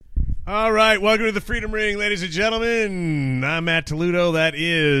All right, welcome to the Freedom Ring, ladies and gentlemen. I'm Matt Toledo. That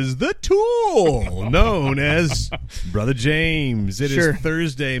is the Tool, known as Brother James. It is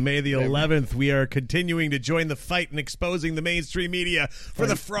Thursday, May the 11th. We are continuing to join the fight and exposing the mainstream media for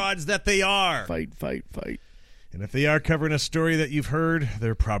the frauds that they are. Fight. And if they are covering a story that you've heard,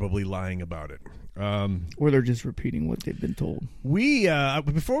 they're probably lying about it. Or they're just repeating what they've been told.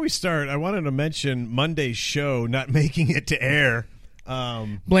 Before we start, I wanted to mention Monday's show not making it to air.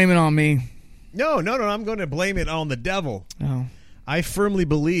 Blame it on me. No. I'm going to blame it on the devil. Oh. I firmly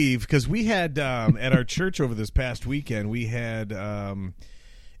believe, because we had at our church over this past weekend, we had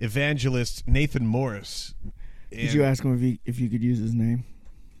evangelist Nathan Morris. Did you ask him if you could use his name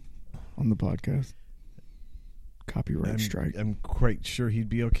on the podcast? Copyright strike. I'm quite sure he'd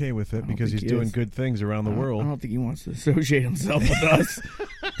be okay with it because he's doing good things around the world. I don't think he wants to associate himself with us.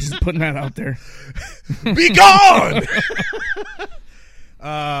 Just putting that out there. Be gone!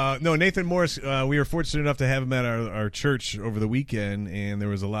 No, Nathan Morris, we were fortunate enough to have him at our church over the weekend, and there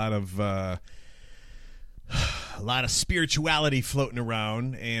was a lot of spirituality floating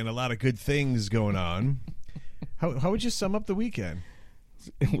around and a lot of good things going on. How would you sum up the weekend?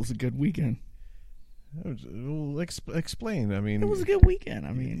 It was a good weekend. Well, explain. I mean, it was a good weekend.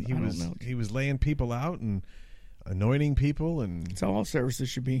 I mean, he was laying people out and anointing people, and it's all services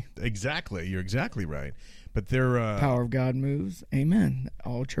should be. Exactly, you're exactly right. But their power of God moves. Amen.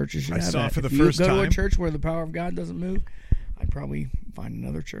 All churches should have saw that. For the if first you go time to a church where the power of God doesn't move, I'd probably find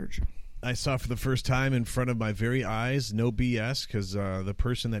another church. I saw for the first time in front of my very eyes, no BS, because the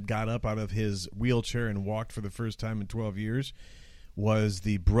person that got up out of his wheelchair and walked for the first time in 12 years was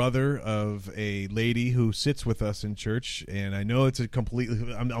the brother of a lady who sits with us in church. And I know it's a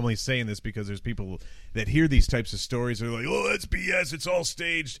completely, I'm only saying this because there's people that hear these types of stories. They're like, oh, that's BS. It's all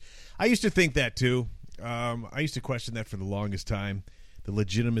staged. I used to think that too. I used to question that for the longest time. The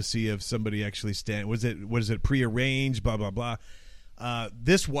legitimacy of somebody actually was it prearranged, blah, blah, blah.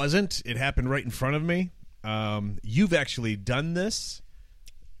 This wasn't. It happened right in front of me. You've actually done this.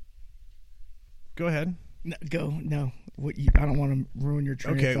 Go ahead. No. I don't want to ruin your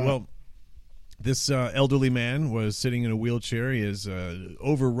train of thought. Okay, well, this elderly man was sitting in a wheelchair. He is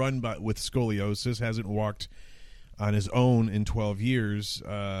overrun with scoliosis, hasn't walked on his own in 12 years.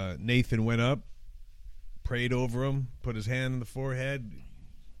 Nathan went up, prayed over him, put his hand on the forehead,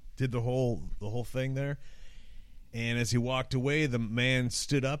 did the whole thing there. And as he walked away, the man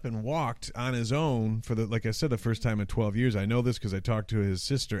stood up and walked on his own for like I said, the first time in 12 years. I know this because I talked to his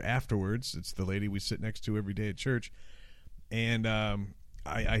sister afterwards. It's the lady we sit next to every day at church. And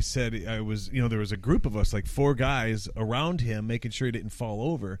I said there was a group of us, like 4 guys around him, making sure he didn't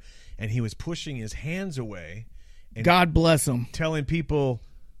fall over, and he was pushing his hands away. And God bless him. Telling people,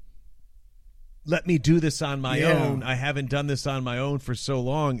 let me do this on my own. I haven't done this on my own for so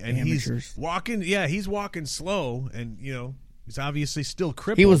long. And he's walking slow, and he's obviously still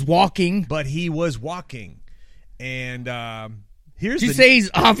crippled. He was walking. But he was walking. And Did you say he's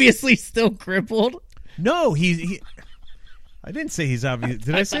obviously still crippled? No, I didn't say he's obvious.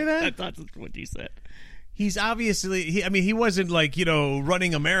 Did I say that? I thought that's what you said. He's obviously, he wasn't like,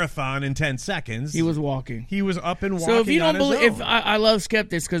 running a marathon in 10 seconds. He was walking. He was up and walking. So if you don't believe, I I love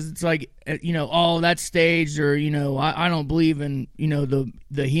skeptics because it's like, that's staged, or, I don't believe in,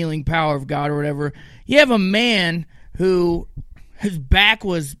 the healing power of God or whatever. You have a man who, his back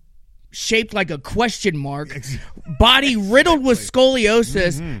was shaped like a question mark, body riddled with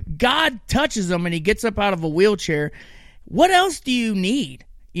scoliosis. Mm-hmm. God touches him and he gets up out of a wheelchair. What else do you need?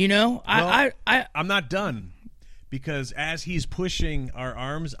 I'm not done, because as he's pushing our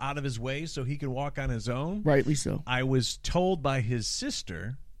arms out of his way so he can walk on his own, rightly so, I was told by his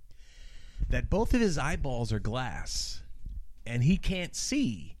sister that both of his eyeballs are glass and he can't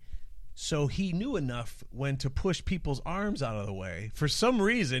see. So he knew enough when to push people's arms out of the way. For some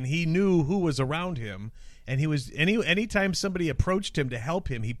reason, he knew who was around him, and anytime somebody approached him to help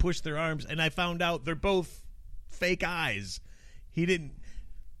him, he pushed their arms, and I found out they're both fake eyes.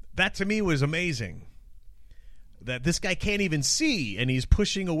 That to me was amazing. That this guy can't even see, and he's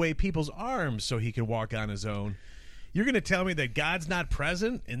pushing away people's arms so he can walk on his own. You're going to tell me that God's not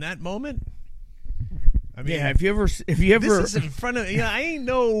present in that moment? I mean, yeah. If you ever, this is in front of. I ain't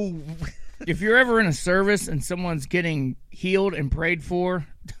no. If you're ever in a service and someone's getting healed and prayed for,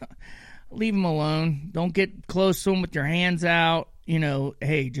 leave them alone. Don't get close to them with your hands out.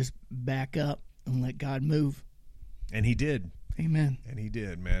 Hey, just back up and let God move. And he did. Amen. And he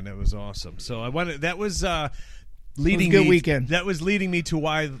did, man. That was awesome. So that was leading good weekend. That was leading me to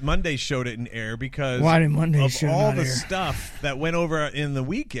why Monday show didn't air, because why did Monday of show all not the air? Stuff that went over in the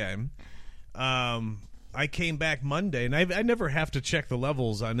weekend. I came back Monday, and I never have to check the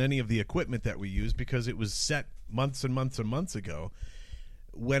levels on any of the equipment that we use because it was set months and months and months ago.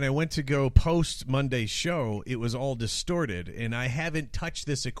 When I went to go post Monday's show, it was all distorted, and I haven't touched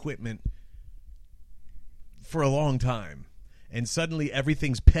this equipment for a long time. And suddenly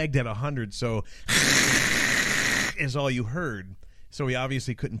everything's pegged at 100, so is all you heard. So we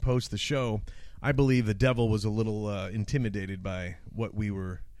obviously couldn't post the show. I believe the devil was a little intimidated by what we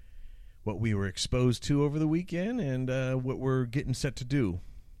were exposed to over the weekend and what we're getting set to do.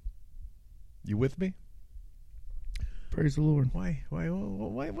 You with me? Praise the Lord. Why?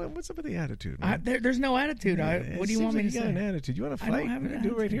 What's up with the attitude, man? There's no attitude. What do you want me to say? You got an attitude. You want to fight? I don't have an attitude.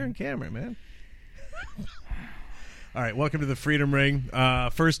 Do it right here on camera, man. All right, welcome to the Freedom Ring.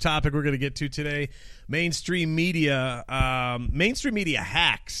 First topic we're going to get to today, mainstream media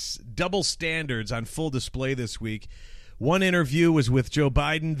hacks, double standards on full display this week. One interview was with Joe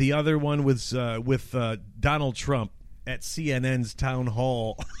Biden. The other one was with Donald Trump at CNN's town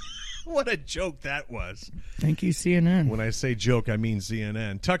hall. What a joke that was. Thank you, CNN. When I say joke, I mean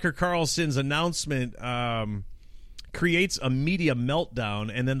CNN. Tucker Carlson's announcement creates a media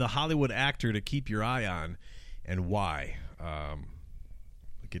meltdown, and then the Hollywood actor to keep your eye on. And why? We'll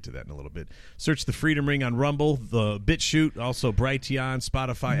get to that in a little bit. Search the Freedom Ring on Rumble, the BitChute, also Brighteon,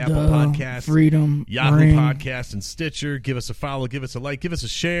 Spotify, Apple Podcasts, Freedom Yahoo Ring. Podcasts, and Stitcher. Give us a follow, give us a like, give us a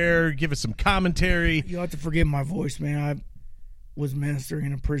share, give us some commentary. You'll have to forgive my voice, man. I was ministering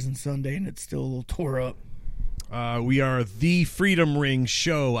in a prison Sunday, and it's still a little tore up. We are The Freedom Ring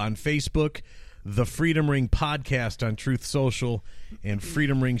Show on Facebook, The Freedom Ring Podcast on Truth Social, and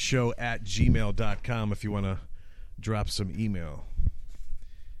freedomringshow@gmail.com if you want to drop some email.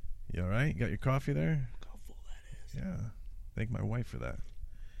 You all right? You got your coffee there? Look how full that is. Yeah. Thank my wife for that.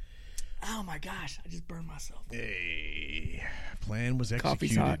 Oh, my gosh. I just burned myself. Hey. Plan was executed.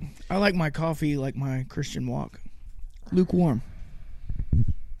 Coffee's hot. I like my coffee like my Christian walk. Lukewarm.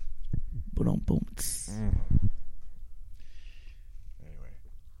 Boom. Anyway.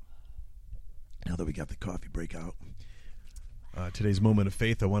 Now that we got the coffee break out, today's moment of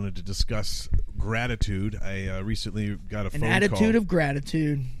faith, I wanted to discuss gratitude. I recently got a phone call. An attitude of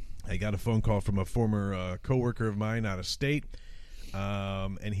gratitude. I got a phone call from a former coworker of mine out of state,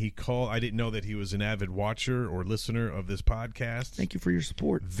 and he called. I didn't know that he was an avid watcher or listener of this podcast. Thank you for your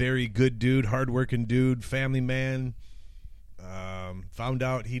support. Very good dude, hardworking dude, family man. Found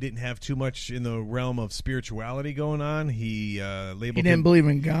out he didn't have too much in the realm of spirituality going on. He labeled. He didn't believe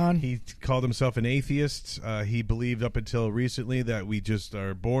in God. He called himself an atheist. He believed up until recently that we just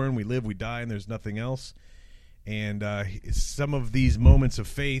are born, we live, we die, and there's nothing else. And some of these moments of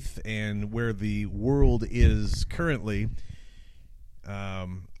faith and where the world is currently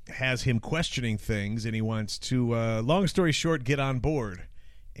has him questioning things, and he wants to, long story short, get on board.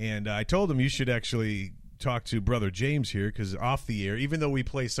 And I told him you should actually talk to Brother James here, because off the air, even though we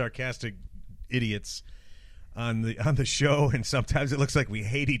play sarcastic idiots on the show, and sometimes it looks like we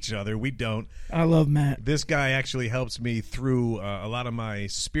hate each other, we don't. I love Matt. This guy actually helps me through a lot of my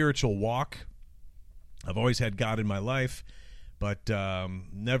spiritual walk. I've always had God in my life, but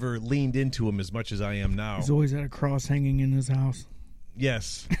never leaned into him as much as I am now. He's always had a cross hanging in his house.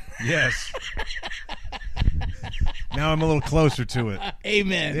 Yes. Now I'm a little closer to it.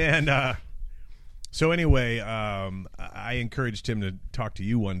 Amen. And so anyway, I encouraged him to talk to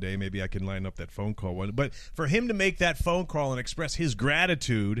you one day. Maybe I can line up that phone call one. But for him to make that phone call and express his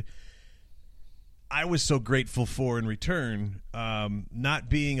gratitude, I was so grateful for in return. Not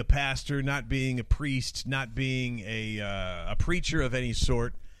being a pastor, not being a priest, not being a preacher of any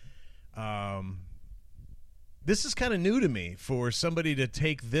sort. This is kind of new to me for somebody to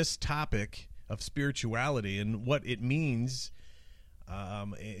take this topic of spirituality and what it means.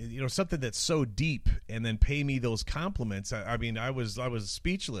 Something that's so deep, and then pay me those compliments. I mean, I was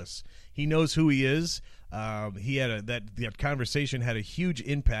speechless. He knows who he is. He had that conversation had a huge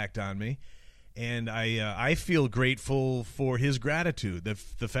impact on me, and I feel grateful for his gratitude.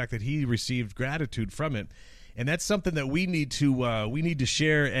 The fact that he received gratitude from it, and that's something that we need to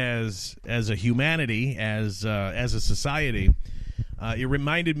share as a humanity, as a society. It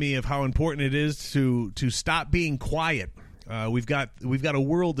reminded me of how important it is to stop being quiet. We've got a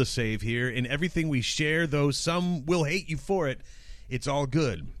world to save here, and everything we share, though some will hate you for it, it's all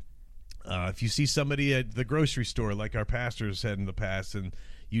good. If you see somebody at the grocery store, like our pastors said in the past, and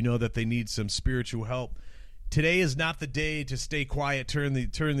you know that they need some spiritual help, today is not the day to stay quiet, turn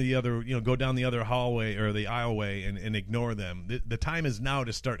the other, go down the other hallway or the aisleway and ignore them. The time is now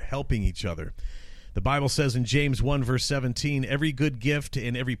to start helping each other. The Bible says in James 1, verse 17, every good gift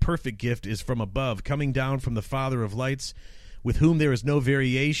and every perfect gift is from above, coming down from the Father of lights, with whom there is no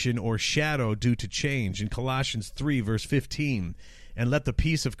variation or shadow due to change. In Colossians 3, verse 15, and let the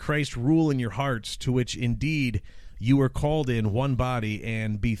peace of Christ rule in your hearts, to which indeed you are called in one body,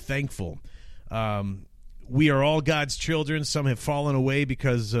 and be thankful. We are all God's children. Some have fallen away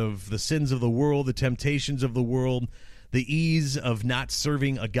because of the sins of the world, the temptations of the world, the ease of not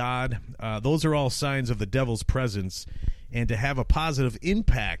serving a God. Those are all signs of the devil's presence. And to have a positive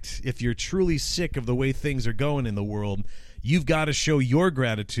impact, if you're truly sick of the way things are going in the world, you've got to show your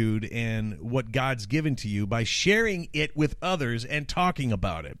gratitude and what God's given to you by sharing it with others and talking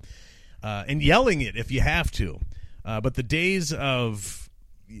about it and yelling it if you have to. But the days of,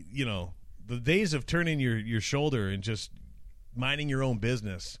 the days of turning your shoulder and just minding your own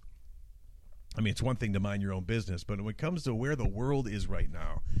business. I mean, it's one thing to mind your own business, but when it comes to where the world is right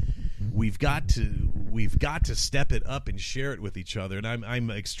now, we've got to step it up and share it with each other. And I'm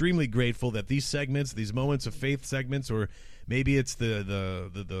extremely grateful that these segments, these Moments of Faith segments, or maybe it's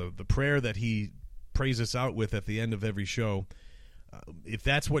the prayer that he prays us out with at the end of every show. If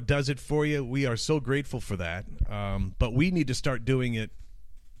that's what does it for you, we are so grateful for that. But we need to start doing it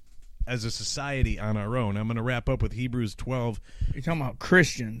as a society on our own. I'm going to wrap up with Hebrews 12. You're talking about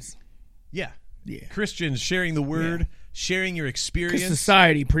Christians. Yeah. Yeah. Christians sharing the word, sharing your experience. Because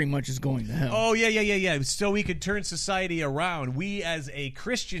society pretty much is going to hell. Oh, yeah. So we could turn society around. We as a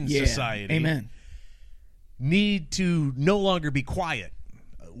Christian society need to no longer be quiet.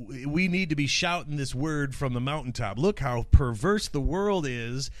 We need to be shouting this word from the mountaintop. Look how perverse the world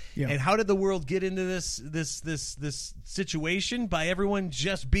is. Yeah. And how did the world get into this situation? By everyone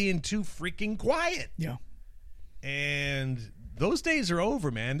just being too freaking quiet. Yeah. And those days are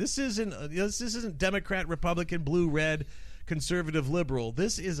over, man. This isn't Democrat, Republican, blue, red, conservative, liberal.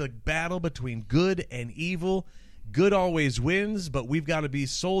 This is a battle between good and evil. Good always wins, but we've got to be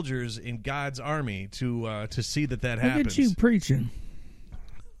soldiers in God's army to see that happens. Look at you preaching.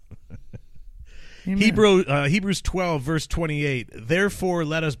 Hebrews 12, verse 28. Therefore,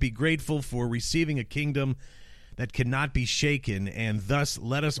 let us be grateful for receiving a kingdom that cannot be shaken, and thus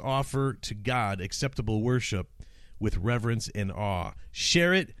let us offer to God acceptable worship with reverence and awe.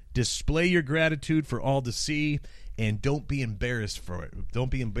 Share it, display your gratitude for all to see, and don't be embarrassed for it.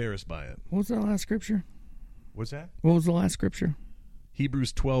 Don't be embarrassed by it. What was that last scripture? What's that? What was the last scripture?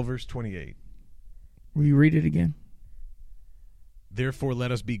 Hebrews 12, verse 28. Will you read it again? Therefore,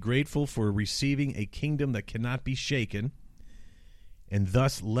 let us be grateful for receiving a kingdom that cannot be shaken, and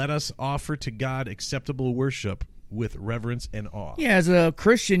thus let us offer to God acceptable worship with reverence and awe. Yeah, as a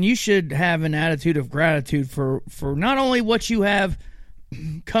Christian, you should have an attitude of gratitude for not only what you have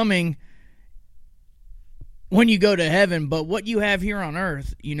coming when you go to heaven, but what you have here on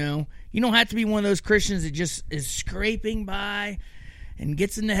earth. You don't have to be one of those Christians that just is scraping by and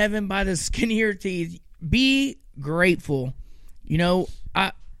gets into heaven by the skin of your teeth. Be grateful.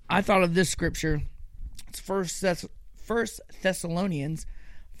 I thought of this scripture. It's First Thessalonians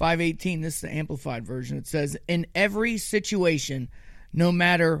 5:18. This is the Amplified version. It says, in every situation, no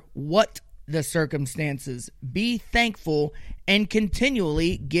matter what the circumstances, be thankful and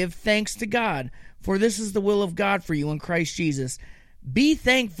continually give thanks to God, for this is the will of God for you in Christ Jesus. Be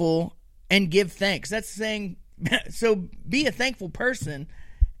thankful and give thanks. That's saying, so be a thankful person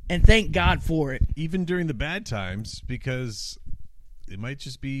and thank God for it. Even during the bad times, because it might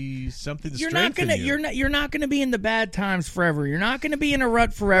just be something to strengthen you. You're not going to be in the bad times forever. You're not going to be in a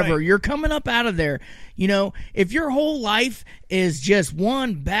rut forever. Right. You're coming up out of there. If your whole life is just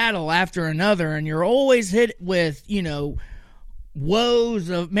one battle after another and you're always hit with, woes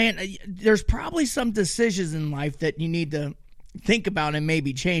of, man, there's probably some decisions in life that you need to think about and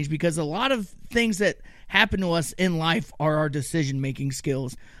maybe change, because a lot of things that happen to us in life are our decision-making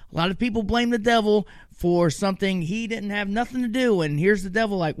skills. A lot of people blame the devil for something he didn't have nothing to do, and here's the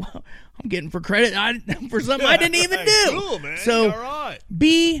devil like, well, I'm getting for credit for something I didn't even do. Cool, man. So all right.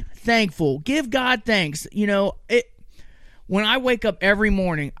 Be thankful. Give God thanks. When I wake up every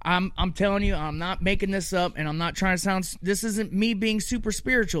morning, I'm telling you, I'm not making this up, and I'm not trying to sound, this isn't me being super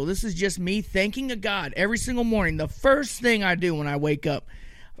spiritual. This is just me thanking a God every single morning. The first thing I do when I wake up,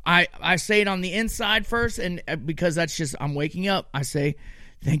 I say it on the inside first, and because that's just, I'm waking up, I say,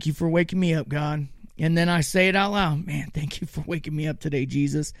 thank you for waking me up, God. And then I say it out loud, man, thank you for waking me up today,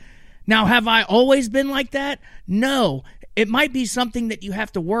 Jesus. Now, have I always been like that? No. It might be something that you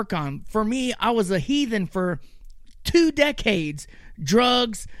have to work on. For me, I was a heathen for 2 decades.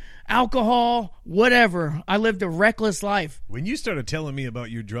 Drugs, alcohol, whatever. I lived a reckless life. When you started telling me about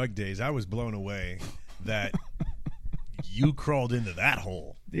your drug days, I was blown away that you crawled into that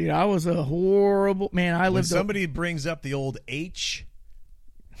hole. Dude, I was a horrible man. When somebody brings up the old H,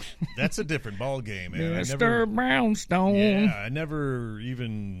 That's a different ball game, man. Mr. Brownstone. Yeah, I never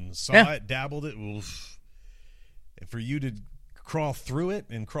even saw it, dabbled it. Oof. For you to crawl through it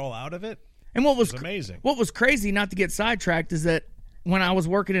and crawl out of it, and what was amazing. What was crazy, not to get sidetracked, is that when I was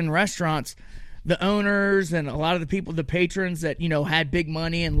working in restaurants, the owners and a lot of the people, the patrons that, had big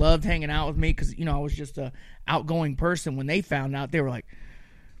money and loved hanging out with me because, I was just a outgoing person. When they found out, they were like,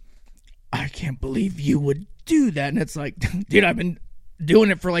 I can't believe you would do that. And it's like, dude, I've been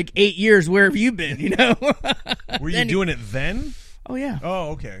doing it for like 8 years. Where have you been, Were you doing it then? Oh, yeah.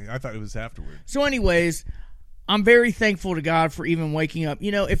 Oh, okay. I thought it was afterward. So anyways, I'm very thankful to God for even waking up.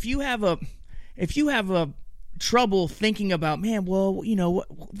 If you have a trouble thinking about, man, well,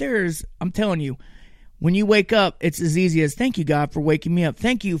 I'm telling you, when you wake up, it's as easy as, thank you, God, for waking me up.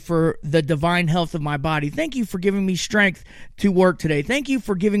 Thank you for the divine health of my body. Thank you for giving me strength to work today. Thank you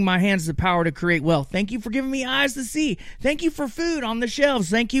for giving my hands the power to create wealth. Thank you for giving me eyes to see. Thank you for food on the shelves.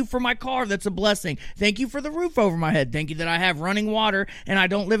 Thank you for my car. That's a blessing. Thank you for the roof over my head. Thank you that I have running water and I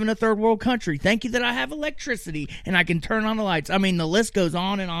don't live in a third world country. Thank you that I have electricity and I can turn on the lights. I mean, the list goes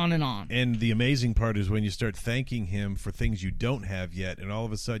on and on and on. And the amazing part is when you start thanking him for things you don't have yet, and all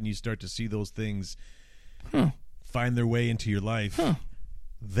of a sudden you start to see those things find their way into your life,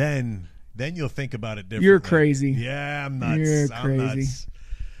 then you'll think about it differently. You're crazy. Yeah, I'm nuts. You're I'm crazy. nuts.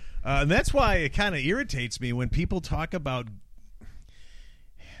 And that's why it kind of irritates me when people talk about,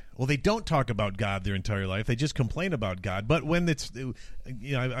 well, they don't talk about God their entire life. They just complain about God. But when it's,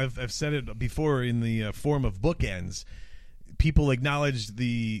 I've said it before in the form of bookends. People acknowledge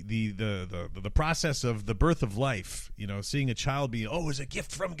the process of the birth of life. Seeing a child be, is a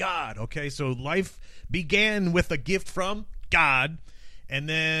gift from God. Okay, so life began with a gift from God, and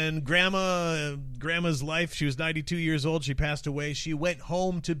then grandma's life. She was 92 years old. She passed away. She went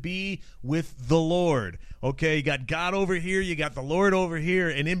home to be with the Lord. Okay, you got God over here, you got the Lord over here,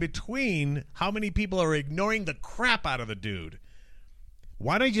 and in between, how many people are ignoring the crap out of the dude?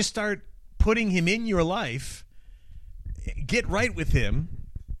 Why don't you start putting him in your life? Get right with him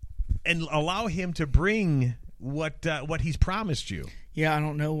and allow him to bring what he's promised you. Yeah, I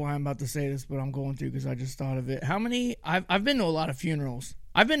don't know why I'm about to say this, but I'm going through because I just thought of it. How many? I've been to a lot of funerals.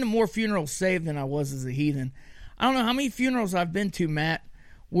 I've been to more funerals saved than I was as a heathen. I don't know how many funerals I've been to, Matt,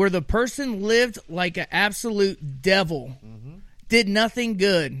 where the person lived like an absolute devil, did nothing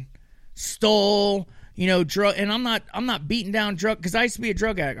good, stole, drug. And I'm not beating down drug because I used to be a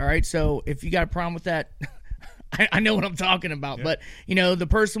drug addict. All right, so if you got a problem with that. I know what I'm talking about, yeah. But, the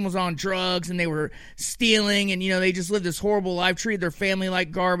person was on drugs and they were stealing and, they just lived this horrible life, treated their family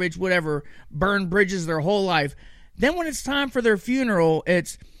like garbage, whatever, burned bridges their whole life. Then when it's time for their funeral,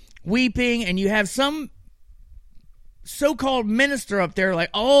 it's weeping and you have some so-called minister up there like,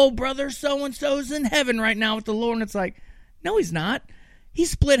 oh, brother so-and-so's in heaven right now with the Lord. And it's like, no, he's not. He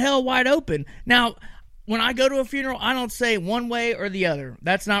split hell wide open. Now, when I go to a funeral, I don't say one way or the other.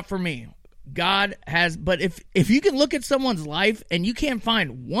 That's not for me. God has, but if you can look at someone's life and you can't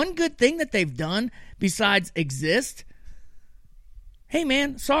find one good thing that they've done besides exist, hey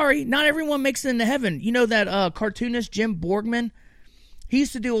man, sorry, not everyone makes it into heaven. You know that cartoonist Jim Borgman? He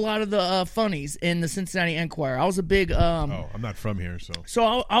used to do a lot of the funnies in the Cincinnati Enquirer. I was a big... I'm not from here, so...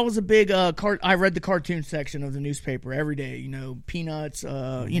 So I was a big... I read the cartoon section of the newspaper every day, Peanuts,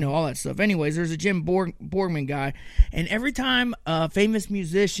 all that stuff. Anyways, there's a Jim Borgman guy, and every time a famous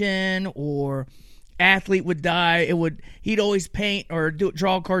musician or athlete would die, he'd always paint or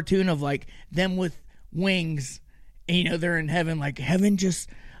draw a cartoon of, like, them with wings, and, they're in heaven. Like, heaven just...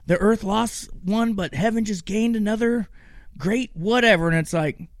 The earth lost one, but heaven just gained another... great whatever, and it's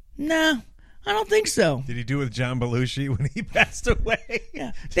like, nah, I don't think so. Did he do it with John Belushi when he passed away?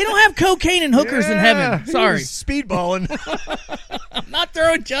 Yeah, they don't have cocaine and hookers in heaven. Sorry, speedballing. I'm not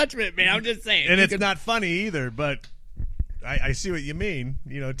throwing judgment, man. I'm just saying, and it's not funny either. But I see what you mean.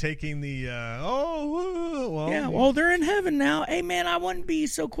 Taking the they're in heaven now. Hey, man, I wouldn't be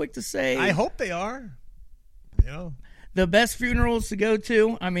so quick to say. I hope they are. The best funerals to go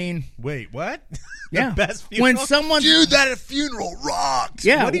to. I mean, wait, what? Yeah, the best funeral? When someone, dude, that funeral rocks.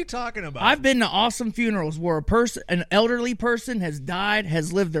 Yeah, what are you talking about? I've been to awesome funerals where an elderly person has died,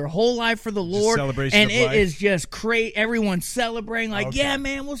 has lived their whole life for the Lord, celebration and of it life. is just great. Everyone's celebrating, like, okay. Yeah,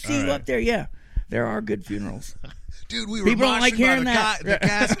 man, we'll see you up there. Yeah, there are good funerals. Dude, we were people don't like hearing that. The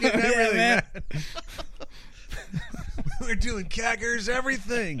casket and everything. Yeah, man. We were doing caggers,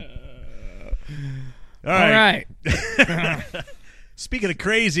 everything. All right. Speaking of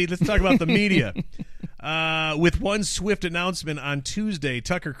crazy, let's talk about the media. With one swift announcement on Tuesday,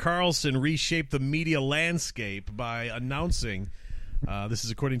 Tucker Carlson reshaped the media landscape by announcing This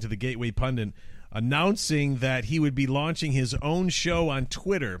is according to the Gateway Pundit, announcing that he would be launching his own show on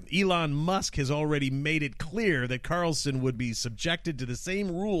Twitter. Elon Musk has already made it clear that Carlson would be subjected to the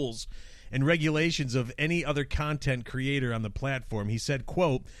same rules and regulations of any other content creator on the platform. He said,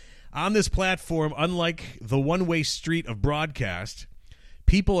 quote, "On this platform, unlike the one-way street of broadcast,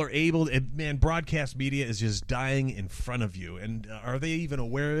 people are able to, man, broadcast media is just dying in front of you." And are they even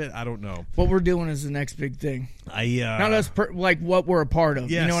aware of it? I don't know. What we're doing is the next big thing. Not us, like what we're a part of.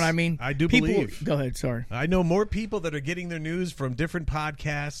 Yes, you know what I mean? I do people, believe. Go ahead, sorry. I know more people that are getting their news from different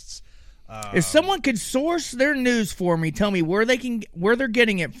podcasts. If someone could source their news for me, tell me where they're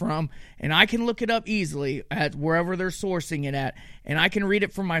getting it from, and I can look it up easily at wherever they're sourcing it at, and I can read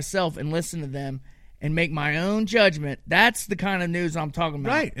it for myself and listen to them and make my own judgment. That's the kind of news I'm talking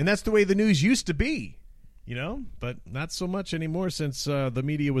about. Right, and that's the way the news used to be, but not so much anymore since the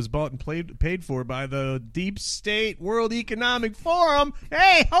media was bought and paid for by the deep state World Economic Forum.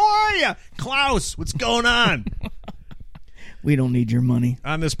 Hey, how are you? Klaus, what's going on? We don't need your money.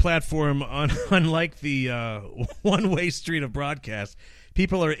 On this platform, unlike the one-way street of broadcast,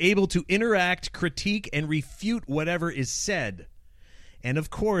 people are able to interact, critique, and refute whatever is said. And,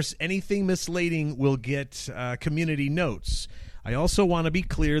 of course, anything misleading will get community notes. I also want to be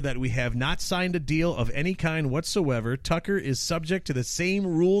clear that we have not signed a deal of any kind whatsoever. Tucker is subject to the same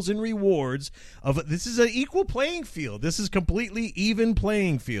rules and rewards of. This is an equal playing field. This is completely even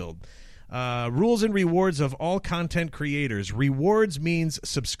playing field. Rules and rewards of all content creators. Rewards means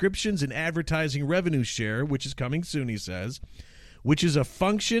subscriptions and advertising revenue share, which is coming soon, he says, which is a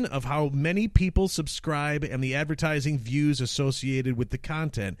function of how many people subscribe and the advertising views associated with the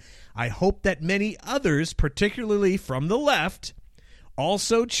content. I hope that many others, particularly from the left,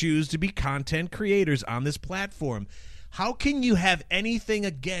 also choose to be content creators on this platform. How can you have anything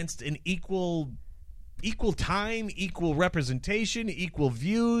against an equal time, equal representation, equal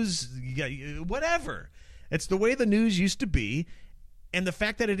views, whatever? It's the way the news used to be, and the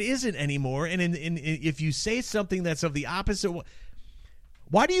fact that it isn't anymore. And if you say something that's of the opposite,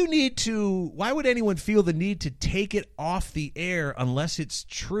 why would anyone feel the need to take it off the air unless it's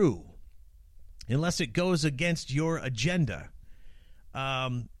true, unless it goes against your agenda?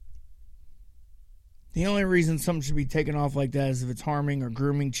 The only reason something should be taken off like that is if it's harming or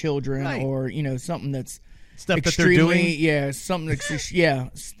grooming children, right, or something that's stuff that they're doing. Yeah, something that's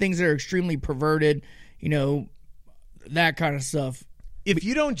things that are extremely perverted. That kind of stuff. If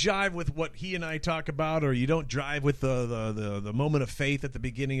you don't jive with what he and I talk about, or you don't jive with the moment of faith at the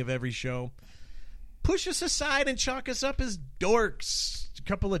beginning of every show, push us aside and chalk us up as dorks, a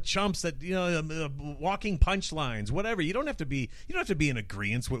couple of chumps that walking punchlines, whatever. You don't have to be in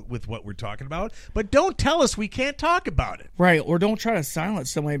agreement with what we're talking about, but don't tell us we can't talk about it, right? Or don't try to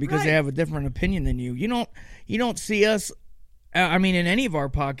silence somebody because right, they have a different opinion than you. You don't see us. In any of our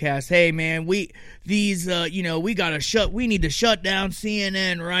podcasts, hey man, we need to shut down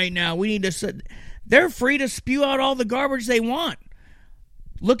CNN right now. They're free to spew out all the garbage they want.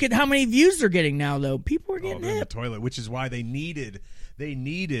 Look at how many views they're getting now, though. People are getting in the toilet, which is why they needed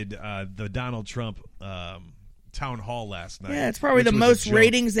the Donald Trump town hall last night. Yeah, it's probably the most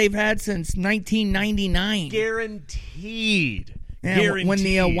ratings they've had since 1999. Guaranteed. Yeah, Guaranteed. When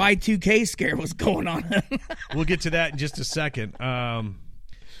the Y2K scare was going on. We'll get to that in just a second.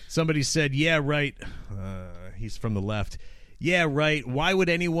 Somebody said, yeah, right. He's from the left. Yeah, right. Why would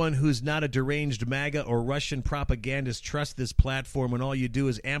anyone who's not a deranged MAGA or Russian propagandist trust this platform when all you do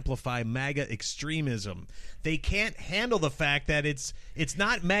is amplify MAGA extremism? They can't handle the fact that it's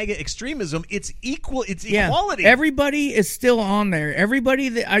not MAGA extremism. It's equality. Everybody is still on there. Everybody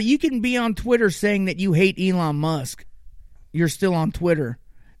that you can be on Twitter saying that you hate Elon Musk. You're still on Twitter.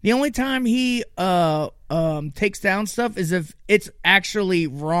 The only time he takes down stuff is if it's actually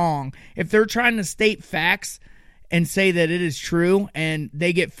wrong. If they're trying to state facts and say that it is true and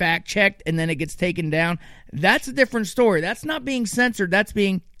they get fact checked and then it gets taken down, that's a different story. That's not being censored. That's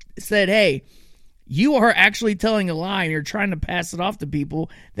being said, hey, you are actually telling a lie and you're trying to pass it off to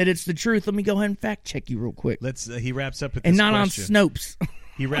people that it's the truth. Let me go ahead and fact check you real quick. He wraps up with this and not question. On Snopes.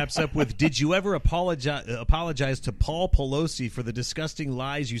 He wraps up with, did you ever apologize to Paul Pelosi for the disgusting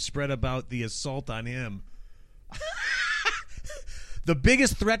lies you spread about the assault on him? The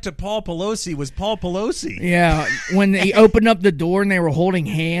biggest threat to Paul Pelosi was Paul Pelosi. Yeah, when they opened up the door and they were holding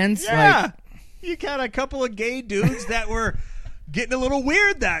hands. Yeah, you got a couple of gay dudes that were getting a little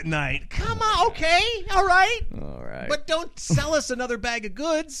weird that night. Come on, okay, all right. But don't sell us another bag of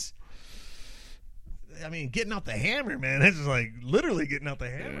goods. I mean, getting out the hammer, man. That's just like literally getting out the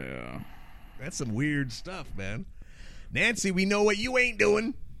hammer. Yeah. That's some weird stuff, man. Nancy, we know what you ain't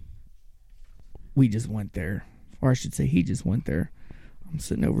doing. We just went there. Or I should say he just went there. I'm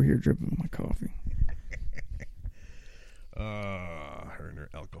sitting over here dripping my coffee. Her and her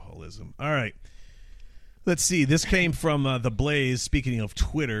alcoholism. All right. Let's see. This came from The Blaze. Speaking of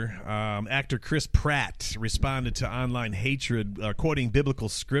Twitter, actor Chris Pratt responded to online hatred, quoting biblical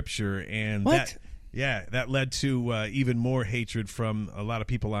scripture, and What? that led to even more hatred from a lot of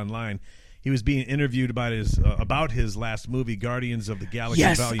people online. He was being interviewed about his last movie, Guardians of the Galaxy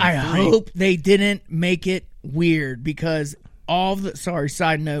Yes, Volume I 3. hope they didn't make it weird because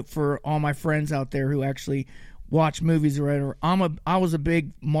side note for all my friends out there who actually watch movies or whatever. I was a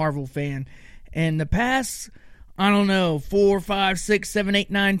big Marvel fan. And the past, I don't know, 4, 5, 6, 7,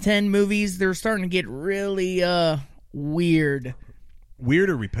 8, 9, 10 movies, they're starting to get really weird. Weird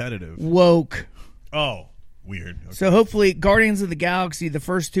or repetitive? Woke. Oh, weird. Okay. So hopefully Guardians of the Galaxy, the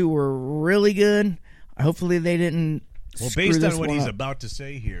first two were really good. Hopefully they didn't based on what he's about to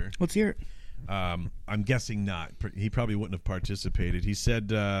say here. Let's hear it. I'm guessing not. He probably wouldn't have participated. He said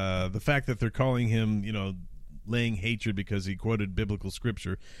the fact that they're calling him, laying hatred because he quoted biblical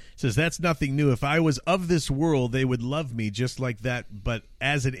scripture, says that's nothing new. If I was of this world, they would love me just like that. But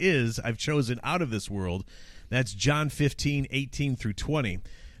as it is, I've chosen out of this world. That's John 15:18 through 20.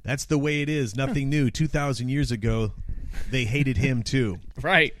 That's the way it is. Nothing new. 2,000 years ago, they hated him too.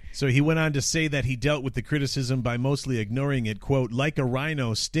 Right. So he went on to say that he dealt with the criticism by mostly ignoring it. Quote, like a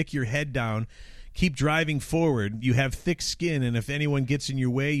rhino, stick your head down, keep driving forward. You have thick skin, and if anyone gets in your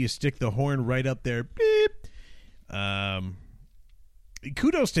way, you stick the horn right up there. Beep.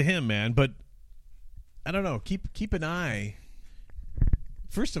 Kudos to him, man, but I don't know. Keep an eye.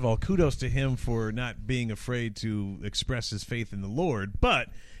 First of all, kudos to him for not being afraid to express his faith in the Lord, but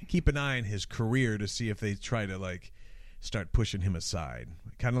keep an eye on his career to see if they try to start pushing him aside,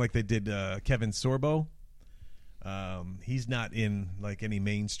 kind of like they did Kevin Sorbo. He's not in any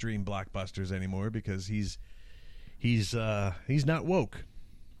mainstream blockbusters anymore because he's not woke.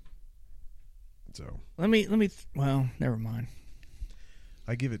 So Let me. Well, never mind.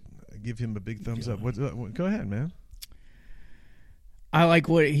 I give him a big thumbs up. Go ahead, man. I like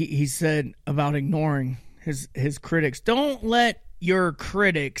what he said about ignoring his critics. Don't let your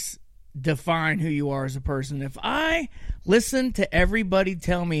critics define who you are as a person. If I listen to everybody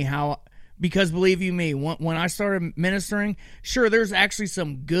tell me how, because believe you me, when I started ministering, sure, there's actually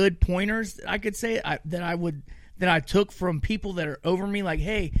some good pointers that I could say that I took from people that are over me. Like,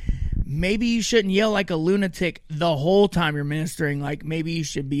 hey, maybe you shouldn't yell like a lunatic the whole time you're ministering. Like, maybe you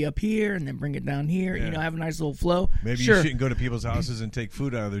should be up here and then bring it down here. Yeah. Have a nice little flow. Maybe sure. you shouldn't go to people's houses and take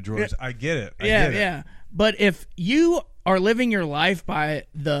food out of their drawers. I get it. Yeah. But if you are living your life by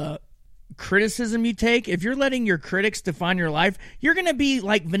the criticism you take, if you're letting your critics define your life, you're going to be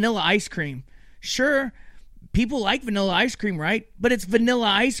like vanilla ice cream. Sure, people like vanilla ice cream, right? But it's vanilla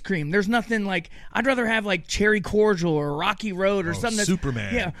ice cream. There's nothing I'd rather have cherry cordial or Rocky Road or something that's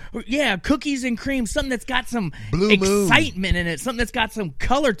Superman. Yeah, cookies and cream, something that's got some Blue excitement in it, something that's got some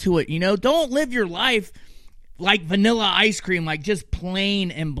color to it, Don't live your life like vanilla ice cream, like just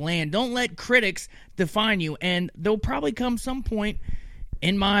plain and bland. Don't let critics define you. And there'll probably come some point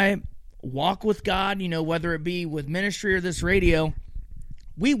in my walk with God, whether it be with ministry or this radio,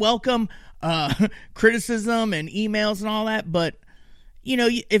 we welcome criticism and emails and all that, but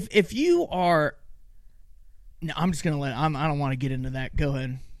if you are, no, I'm just gonna I don't want to get into that. Go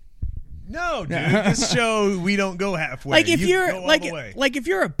ahead. No, dude, this show we don't go halfway. Like if you're if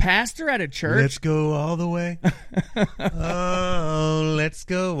you're a pastor at a church, let's go all the way. Oh, let's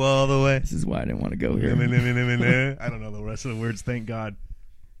go all the way. This is why I didn't want to go here. I don't know the rest of the words. Thank God.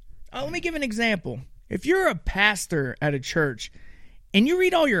 Let me give an example. If you're a pastor at a church and you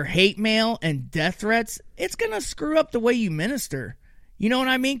read all your hate mail and death threats, it's going to screw up the way you minister. You know what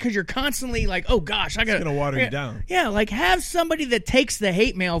I mean? Because you're constantly like, oh, gosh, I got to... It's going to water you down. Yeah, have somebody that takes the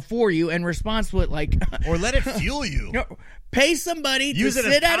hate mail for you and responds to it or let it fuel you. Pay somebody to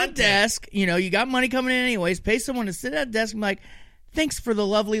sit at a desk. You got money coming in anyways. Pay someone to sit at a desk and be like, thanks for the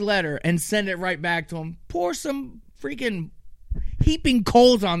lovely letter, and send it right back to them. Pour some freaking... heaping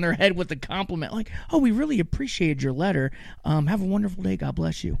coals on their head with a compliment, like, oh, we really appreciated your letter. Have a wonderful day. God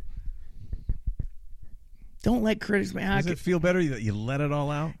bless you. Don't let critics... Does it feel better that you let it all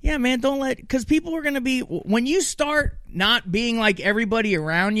out? Yeah, man, don't let... Because people are going to be... When you start not being like everybody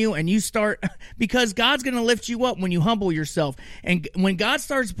around you and you start... Because God's going to lift you up when you humble yourself. And when God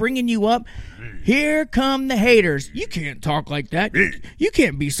starts bringing you up, here come the haters. You can't talk like that. You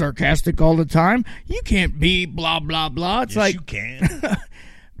can't be sarcastic all the time. You can't be blah, blah, blah. It's yes, you can.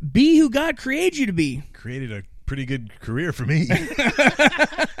 Be who God created you to be. Created a pretty good career for me.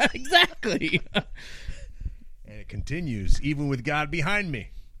 Exactly. And it continues, even with God behind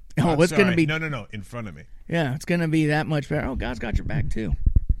me. Oh, it's going to be no, in front of me. Yeah, it's going to be that much better. Oh, God's got your back too.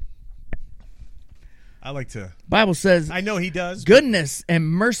 I like to. Bible says, I know He does. Goodness and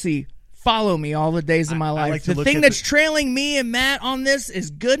mercy follow me all the days of my life. like to the look thing at that's trailing me and Matt on this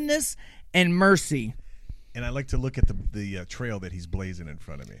is goodness and mercy. And I like to look at the trail that He's blazing in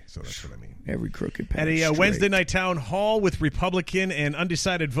front of me. So that's what I mean. Every crooked path. At a straight. Wednesday night town hall with Republican and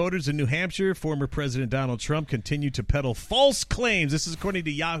undecided voters in New Hampshire, former President Donald Trump continued to peddle false claims. This is according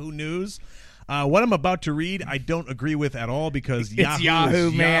to Yahoo News. What I'm about to read, I don't agree with at all because it's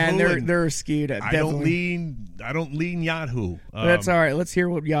Yahoo, man. Yahoo, They're skewed. I don't lean Yahoo. That's all right. Let's hear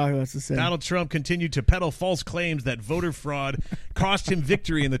what Yahoo has to say. Donald Trump continued to peddle false claims that voter fraud cost him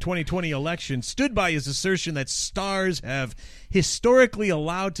victory in the 2020 election, stood by his assertion that stars have historically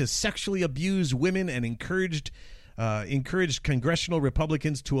allowed to sexually abuse women, and encouraged congressional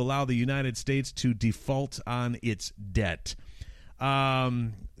Republicans to allow the United States to default on its debt.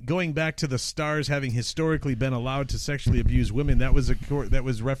 Going back to the stars having historically been allowed to sexually abuse women, that was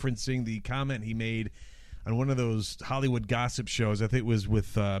referencing the comment he made on one of those Hollywood gossip shows. I think it was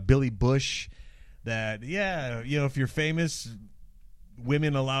with Billy Bush. That if you're famous,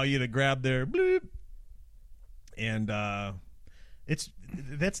 women allow you to grab their bloop, and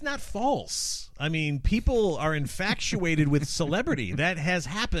that's not false. I mean, people are infatuated with celebrity. That has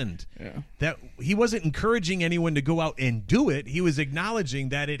happened. Yeah. That he wasn't encouraging anyone to go out and do it. He was acknowledging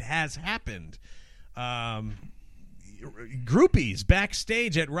that it has happened. Groupies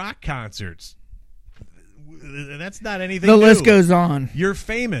backstage at rock concerts. That's not anything The new. list goes on. You're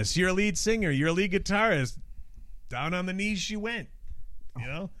famous. You're a lead singer. You're a lead guitarist. Down on the knees she went. You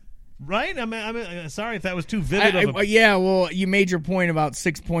know? Right? I'm sorry if that was too vivid. Yeah, well, you made your point about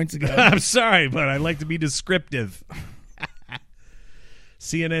 6 points ago. I'm sorry, but I like to be descriptive.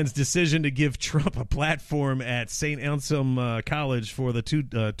 CNN's decision to give Trump a platform at St. Anselm College for the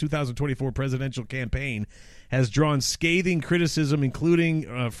 2024 presidential campaign has drawn scathing criticism,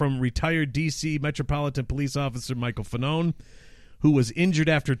 including from retired D.C. Metropolitan Police Officer Michael Fanone, who was injured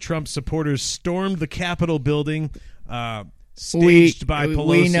after Trump supporters stormed the Capitol building. Staged by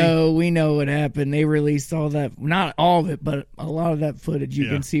Pelosi. We know what happened. They released all that, not all of it, but a lot of that footage. You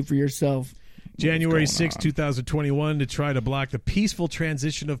can see for yourself. January 6, 2021, to try to block the peaceful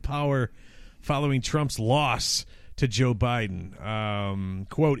transition of power following Trump's loss to Joe Biden.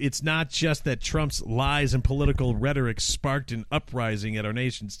 Quote, it's not just that Trump's lies and political rhetoric sparked an uprising at our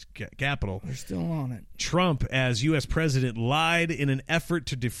nation's capital. They're still on it. Trump, as U.S. president, lied in an effort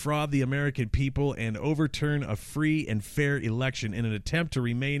to defraud the American people and overturn a free and fair election in an attempt to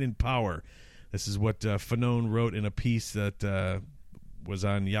remain in power. This is what Fanone wrote in a piece that was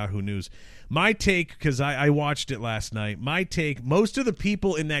on Yahoo News. My take, because I watched it last night, most of the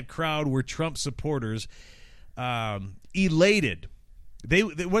people in that crowd were Trump supporters. Elated.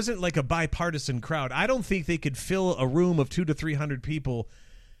 It wasn't like a bipartisan crowd. I don't think they could fill a room of 200 to 300 people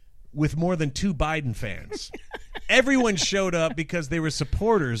with more than 2 Biden fans. Everyone showed up because they were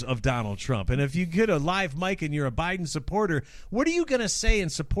supporters of Donald Trump. And if you get a live mic and you're a Biden supporter, what are you going to say in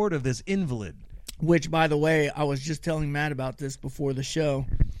support of this invalid? Which, by the way, I was just telling Matt about this before the show.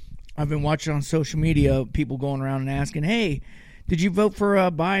 I've been watching on social media people going around and asking, hey, did you vote for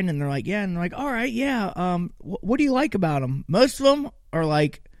Biden? And they're like, yeah. And they're like, all right, yeah. What do you like about him? Most of them are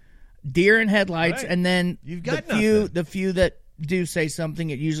like deer in headlights. Right. And then you've got the few that do say something,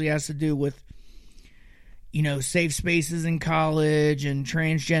 it usually has to do with, safe spaces in college and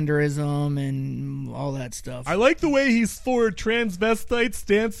transgenderism and all that stuff. I like the way he's for transvestites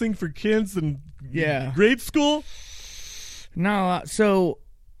dancing for kids in grade school. No, so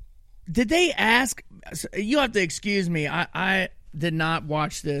did they ask? You have to excuse me. I did not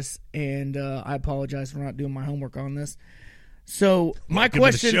watch this, and I apologize for not doing my homework on this. So my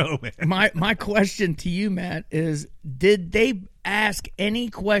question, my question to you, Matt, is: did they ask any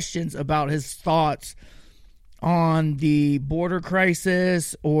questions about his thoughts on the border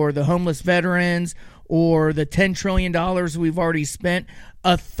crisis, or the homeless veterans, or the $10 trillion we've already spent?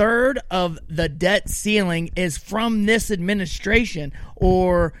 A third of the debt ceiling is from this administration,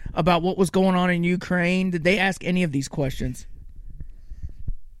 or about what was going on in Ukraine. Did they ask any of these questions?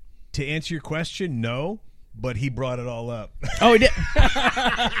 To answer your question, no, but he brought it all up. Oh, he did?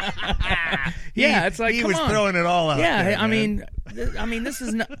 Yeah, it's like, he was throwing it all out. Yeah, there, I mean, this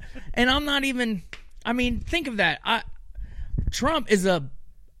is not, and I'm not even, think of that. Trump is a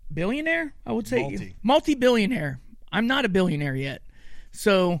billionaire, I would say. Multi-billionaire. I'm not a billionaire yet.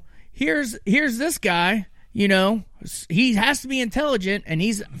 So here's this guy, he has to be intelligent, and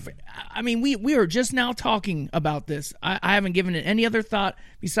we are just now talking about this. I haven't given it any other thought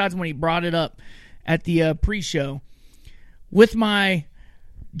besides when he brought it up at the pre-show. With my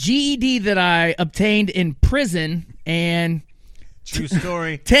GED that I obtained in prison, and True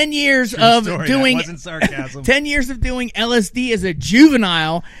story. 10 years True of story. doing That wasn't sarcasm. 10 years of doing LSD as a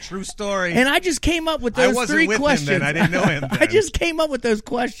juvenile. True story. And I just came up with those three questions. Him then. I didn't know him then. I just came up with those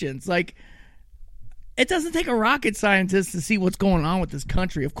questions. Like, it doesn't take a rocket scientist to see what's going on with this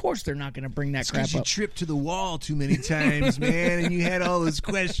country. Of course they're not going to bring that crap up. You tripped to the wall too many times, man, and you had all those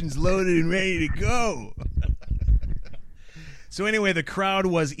questions loaded and ready to go. So anyway, the crowd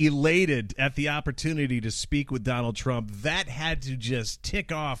was elated at the opportunity to speak with Donald Trump. That had to just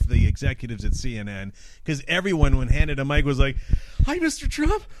tick off the executives at CNN, because everyone, when handed a mic, was like, "Hi, Mr.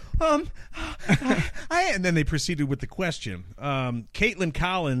 Trump." And then they proceeded with the question. Caitlin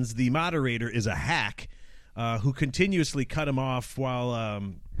Collins, the moderator, is a hack who continuously cut him off while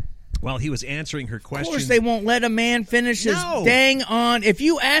he was answering her question. Of course they won't let a man finish his dang on. If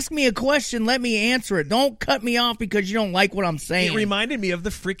you ask me a question, let me answer it. Don't cut me off because you don't like what I'm saying. It reminded me of the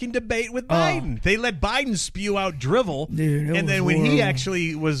freaking debate with Biden. They let Biden spew out drivel. Dude, and then when he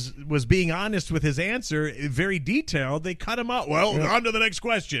actually was being honest with his answer, very detailed, they cut him out. Well, on to the next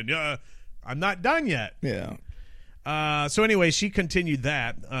question. I'm not done yet. Yeah. So anyway, she continued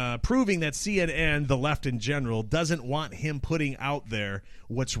that, proving that CNN, the left in general, doesn't want him putting out there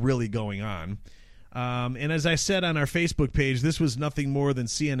what's really going on. And as I said on our Facebook page, this was nothing more than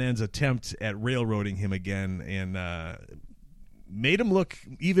CNN's attempt at railroading him again, and made him look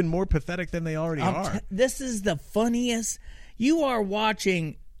even more pathetic than they already are. This is the funniest. You are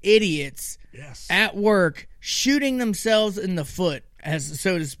watching idiots at work shooting themselves in the foot, as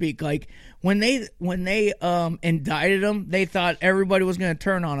so to speak. Like when they indicted him, they thought everybody was going to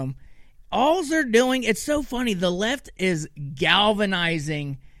turn on him. All they're doing, it's so funny. The left is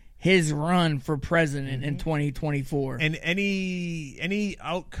galvanizing his run for president in 2024. And any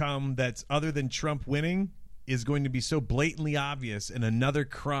outcome that's other than Trump winning is going to be so blatantly obvious and another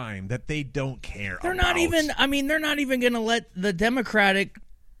crime that they don't care. They're not even going to let the Democratic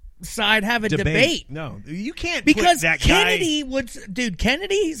side have a debate. No, you can't, because put that Kennedy guy...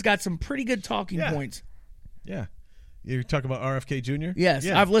 Kennedy's got some pretty good talking points. Yeah. You're talking about RFK Jr.? Yes,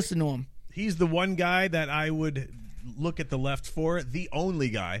 I've listened to him. He's the one guy that I would look at the left for, the only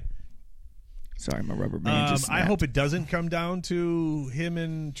guy. Sorry, my rubber band just snapped. I hope it doesn't come down to him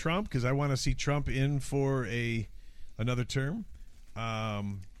and Trump, because I want to see Trump in for another term.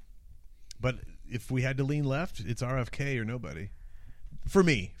 But if we had to lean left, it's RFK or nobody. For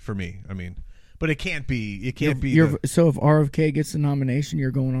me, I mean, but it can't be. It can't be. So if RFK gets the nomination,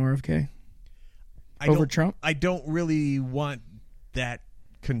 you're going RFK over Trump? I don't really want that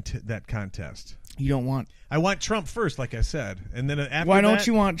contest. You don't want? I want Trump first, like I said, and then after. Why don't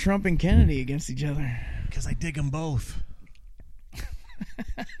you want Trump and Kennedy against each other? Because I dig them both.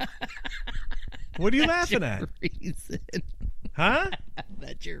 What are you laughing at? Reason. Huh?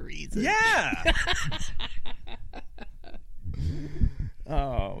 That's your reason. Yeah.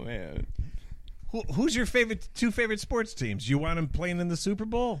 Oh man. Who's your two favorite sports teams? You want them playing in the Super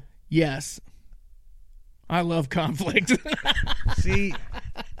Bowl? Yes. I love conflict. See,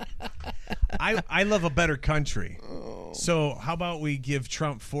 I love a better country. So how about we give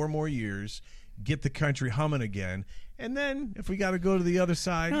Trump 4 more years, get the country humming again, and then if we got to go to the other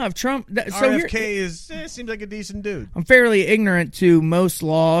side, no, if Trump, RFK seems like a decent dude. I'm fairly ignorant to most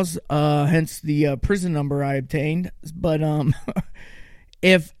laws, hence the prison number I obtained. But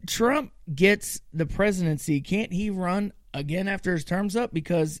if Trump gets the presidency, can't he run again after his term's up?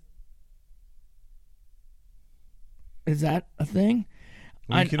 Because is that a thing?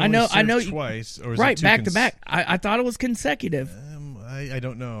 Well, I know twice, or is right, it two back to back. I thought it was consecutive. I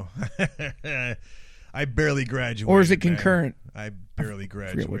don't know. I barely graduated. Or is it concurrent? Man. I barely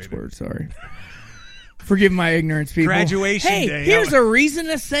graduated. I forget which word. Sorry. Forgive my ignorance, people. Graduation day. Here's a reason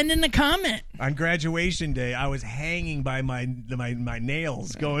to send in a comment. On graduation day, I was hanging by my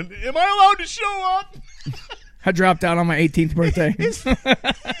nails, going, "Am I allowed to show up?" I dropped out on my 18th birthday. Is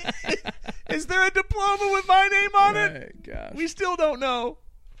there a diploma with my name on it? Gosh. We still don't know.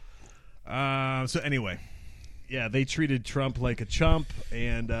 So anyway, yeah, they treated Trump like a chump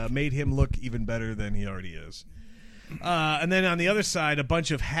and made him look even better than he already is. And then on the other side, a bunch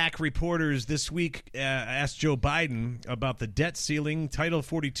of hack reporters this week asked Joe Biden about the debt ceiling, Title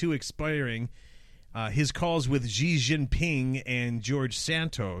 42 expiring, his calls with Xi Jinping and George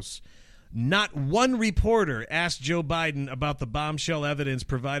Santos. Not one reporter asked Joe Biden about the bombshell evidence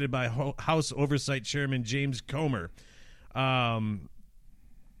provided by House Oversight Chairman James Comer. One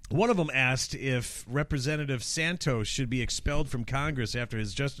of them asked if Representative Santos should be expelled from Congress after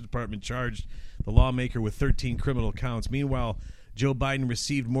his Justice Department charged the lawmaker with 13 criminal counts. Meanwhile, Joe Biden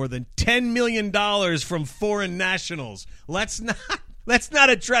received more than $10 million from foreign nationals. Let's not Let's not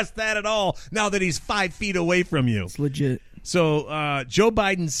address that at all now that he's 5 feet away from you. It's legit. So Joe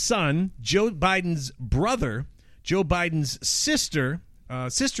Biden's son, Joe Biden's brother, Joe Biden's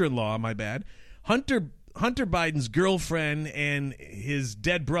sister-in-law, my bad, Hunter Biden's girlfriend and his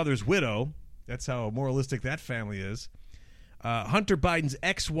dead brother's widow. That's how moralistic that family is. Hunter Biden's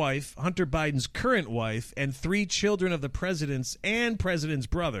ex-wife, Hunter Biden's current wife, and 3 children of the president's and president's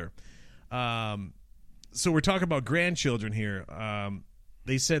brother. So we're talking about grandchildren here.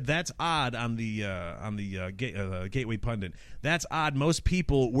 They said that's odd on the Gateway Pundit. That's odd. Most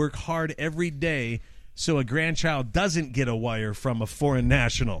people work hard every day so a grandchild doesn't get a wire from a foreign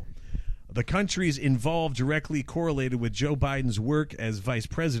national. The countries involved directly correlated with Joe Biden's work as vice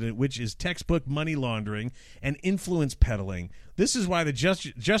president, which is textbook money laundering and influence peddling. This is why the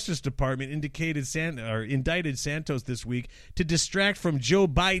Justice Department indicted indicted Santos this week to distract from Joe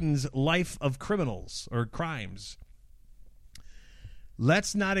Biden's life of criminals or crimes.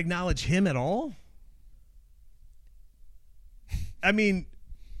 Let's not acknowledge him at all? I mean,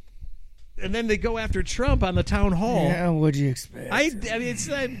 and then they go after Trump on the town hall. Yeah, what'd you expect? I mean, it's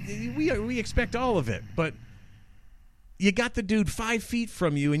we expect all of it, but you got the dude 5 feet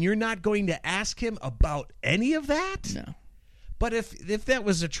from you, and you're not going to ask him about any of that? No. But if that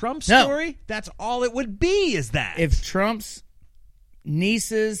was a Trump story, that's all it would be. Is that if Trump's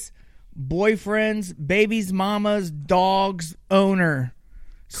nieces, boyfriends, babies, mamas, dogs, owner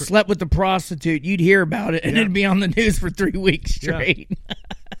slept with the prostitute, you'd hear about it, and it'd be on the news for 3 weeks straight. Yeah.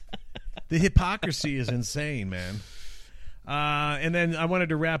 The hypocrisy is insane, man. And then I wanted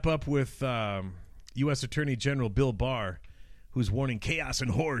to wrap up with U.S. Attorney General Bill Barr, who's warning chaos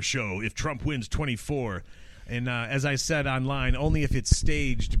and horror show if Trump wins 24. And as I said online, only if it's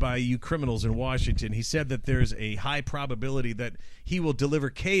staged by you criminals in Washington. He said that there's a high probability that he will deliver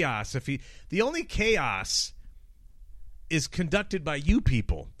chaos. The only chaos is conducted by you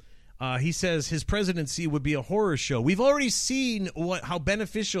people. He says his presidency would be a horror show. We've already seen how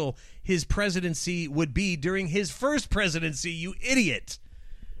beneficial his presidency would be during his first presidency, you idiot.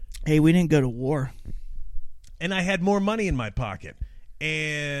 Hey, we didn't go to war. And I had more money in my pocket.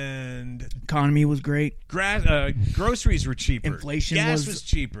 And economy was great. Groceries were cheaper. Inflation Gas was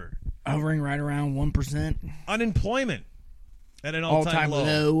cheaper. Hovering right around 1%. Unemployment at an all-time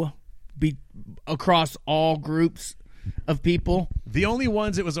low. Across all groups of people. The only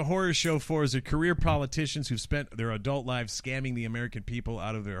ones it was a horror show for is the career politicians who've spent their adult lives scamming the American people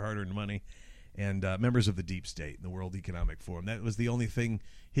out of their hard-earned money, and members of the deep state and the World Economic Forum. That was the only thing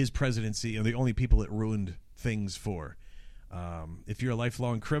his presidency, and the only people it ruined things for. If you're a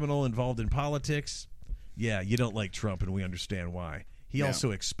lifelong criminal involved in politics, you don't like Trump, and we understand why. He also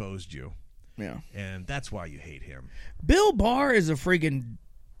exposed you. Yeah. And that's why you hate him. Bill Barr is a freaking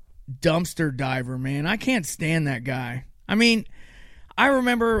dumpster diver, man. I can't stand that guy. I mean, I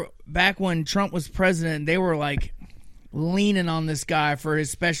remember back when Trump was president, they were like leaning on this guy for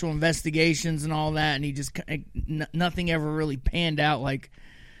his special investigations and all that, and he just nothing ever really panned out like,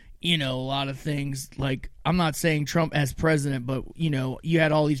 a lot of things. Like, I'm not saying Trump as president, but, you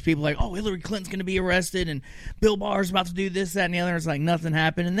had all these people like, oh, Hillary Clinton's going to be arrested, and Bill Barr's about to do this, that, and the other. It's like nothing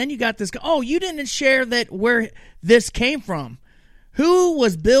happened. And then you got this guy, oh, you didn't share that where this came from. Who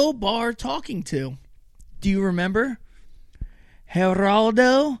was Bill Barr talking to? Do you remember?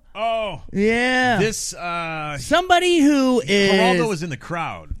 Geraldo? Oh. Yeah. This, somebody who is... Geraldo was in the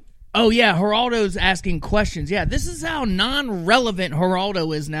crowd. Oh, yeah, Geraldo's asking questions. Yeah, this is how non-relevant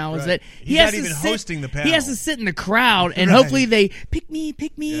Geraldo is now, is that he's not even hosting the panel. He has to sit in the crowd, and hopefully they pick me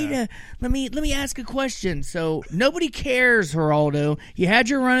to let me ask a question. So nobody cares, Geraldo. You had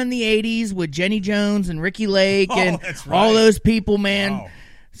your run in the 80s with Jenny Jones and Ricky Lake and all those people, man. Wow.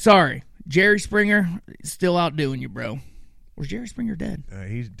 Sorry, Jerry Springer, still outdoing you, bro. Was Jerry Springer dead?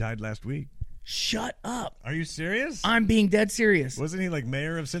 He died last week. Shut up. Are you serious? I'm being dead serious. Wasn't he like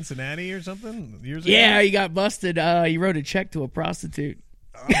mayor of Cincinnati or something years ago? Yeah, he got busted. He wrote a check to a prostitute.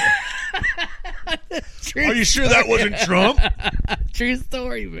 Are you sure that wasn't Trump? True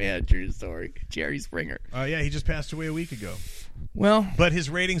story, man. True story. Jerry Springer. Yeah, he just passed away a week ago. Well, but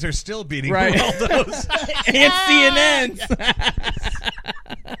his ratings are still beating Ronaldo's and CNN's.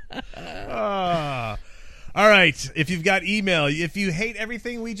 All right. If you've got email, if you hate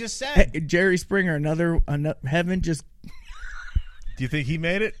everything we just said, hey, Jerry Springer, another heaven just. Do you think he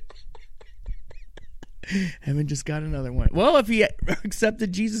made it? Heaven just got another one. Well, if he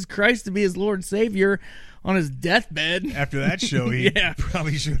accepted Jesus Christ to be his Lord and Savior on his deathbed after that show, he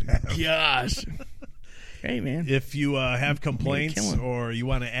probably should have. Gosh. Hey, man. If you have complaints or you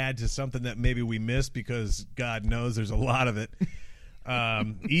want to add to something that maybe we missed, because God knows there's a lot of it,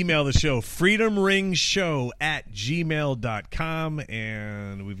 Email the show, freedomringshow@gmail.com.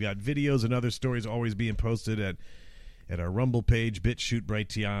 And we've got videos and other stories always being posted at our Rumble page, BitChute,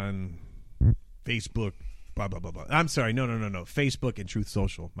 Brighteon, Facebook, blah, blah, blah, blah. I'm sorry. No. Facebook and Truth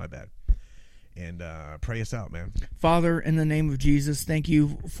Social. My bad. And pray us out, man. Father, in the name of Jesus, thank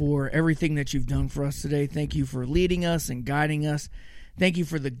you for everything that you've done for us today. Thank you for leading us and guiding us. Thank you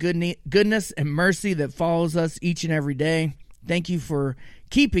for the goodness and mercy that follows us each and every day. Thank you for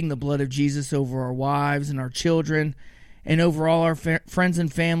keeping the blood of Jesus over our wives and our children and over all our friends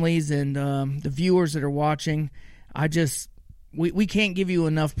and families and the viewers that are watching. We can't give you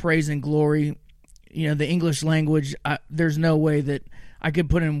enough praise and glory. You know, the English language, there's no way that I could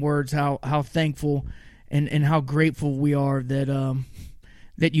put in words how thankful and how grateful we are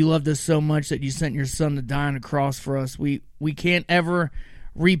that you loved us so much that you sent your son to die on a cross for us. We can't ever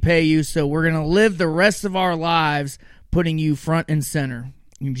repay you, so we're going to live the rest of our lives putting you front and center.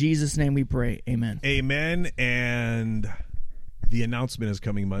 In Jesus' name we pray. Amen. Amen. And the announcement is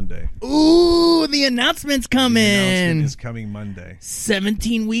coming Monday. Ooh, the announcement's coming. The announcement is coming Monday.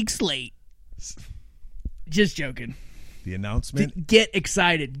 17 weeks late. Just joking. The announcement Get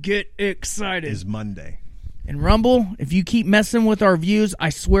excited. Get excited. is Monday. And Rumble, if you keep messing with our views, I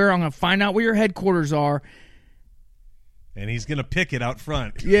swear I'm going to find out where your headquarters are. And he's going to pick it out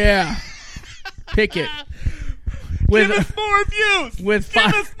front. Yeah. Pick it. Give us more views. Give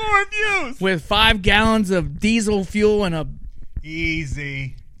us more views. With 5 gallons of diesel fuel and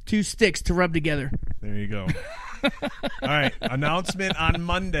Easy. 2 sticks to rub together. There you go. All right, announcement on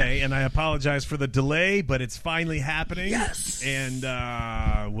Monday, and I apologize for the delay, but it's finally happening. Yes. And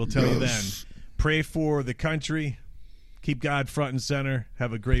we'll tell you then. Pray for the country. Keep God front and center.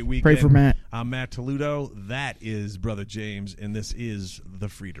 Have a great weekend. Pray for Matt. I'm Matt Toledo. That is Brother James, and this is The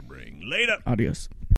Freedom Ring. Later. Adios.